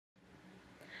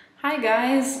Hi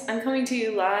guys, I'm coming to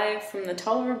you live from the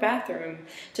Tolliver bathroom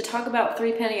to talk about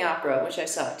Threepenny Opera, which I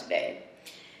saw today.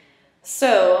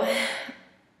 So,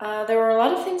 there were a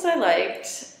lot of things I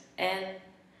liked, and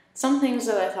some things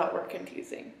that I thought were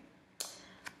confusing.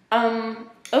 Overall,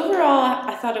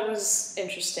 I thought it was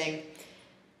interesting.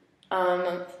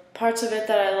 Parts of it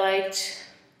that I liked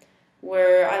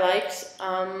were,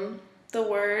 the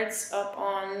words up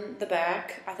on the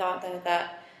back. I thought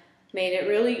that made it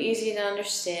really easy to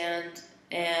understand,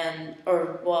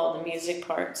 the music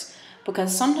parts,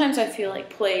 because sometimes I feel like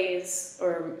plays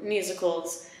or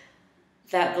musicals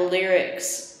that the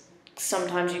lyrics,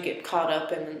 sometimes you get caught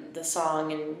up in the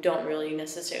song and don't really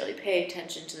necessarily pay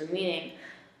attention to the meaning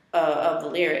of the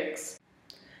lyrics.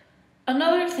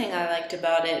 Another thing I liked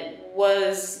about it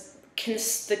was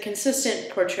the consistent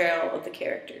portrayal of the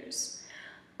characters.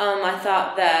 I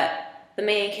thought that the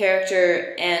main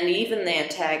character and even the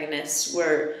antagonists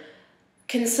were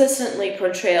consistently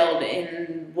portrayed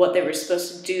in what they were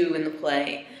supposed to do in the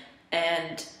play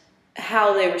and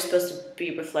how they were supposed to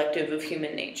be reflective of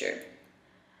human nature.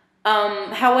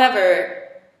 However,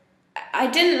 I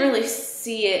didn't really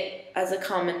see it as a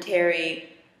commentary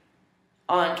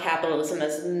on capitalism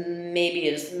as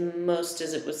most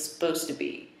as it was supposed to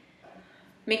be.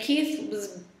 McKeith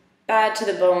was bad to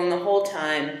the bone the whole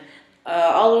time,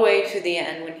 all the way to the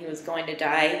end when he was going to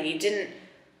die. He didn't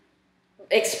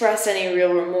express any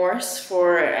real remorse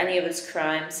for any of his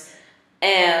crimes,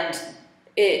 and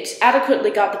it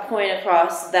adequately got the point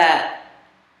across that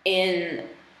in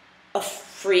a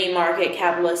free market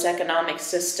capitalist economic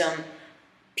system,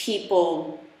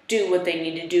 people do what they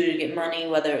need to do to get money,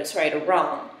 whether it's right or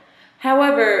wrong.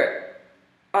 However,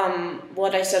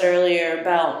 what I said earlier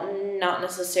about not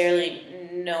necessarily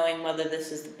knowing whether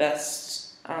this is the best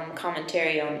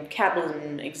commentary on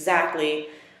capitalism exactly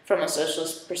from a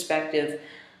socialist perspective,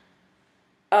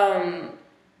 to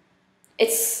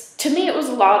me it was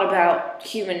a lot about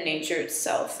human nature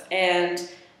itself. And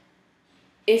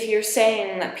if you're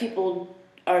saying that people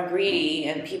are greedy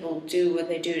and people do what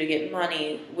they do to get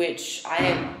money, which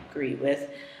I agree with,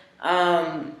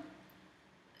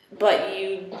 but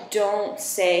you don't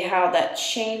say how that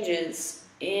changes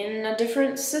in a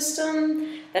different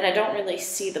system, then I don't really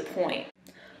see the point.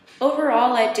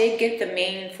 Overall, I did get the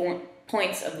main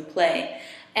points of the play,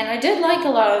 and I did like a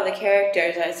lot of the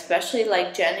characters. I especially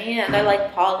liked Jenny, and I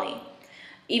liked Polly,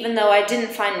 even though I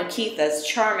didn't find McKeith as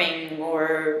charming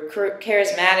or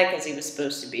charismatic as he was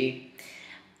supposed to be.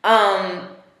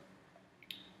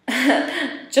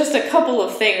 Just a couple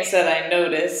of things that I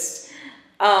noticed.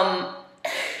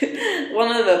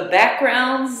 One of the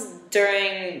backgrounds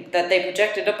that they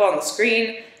projected up on the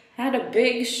screen had a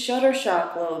big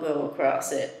Shutterstock logo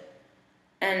across it.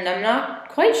 And I'm not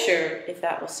quite sure if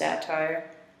that was satire.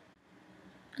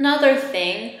 Another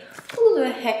thing, who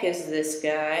the heck is this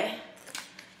guy?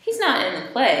 He's not in the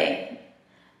play.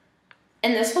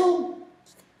 And this whole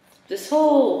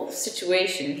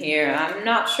situation here, I'm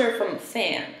not sure if I'm a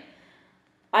fan.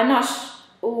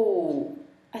 Oh,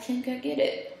 I think I get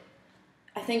it.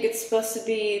 I think it's supposed to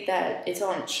be that it's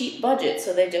on a cheap budget,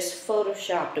 so they just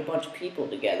photoshopped a bunch of people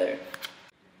together.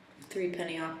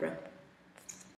 Threepenny Opera.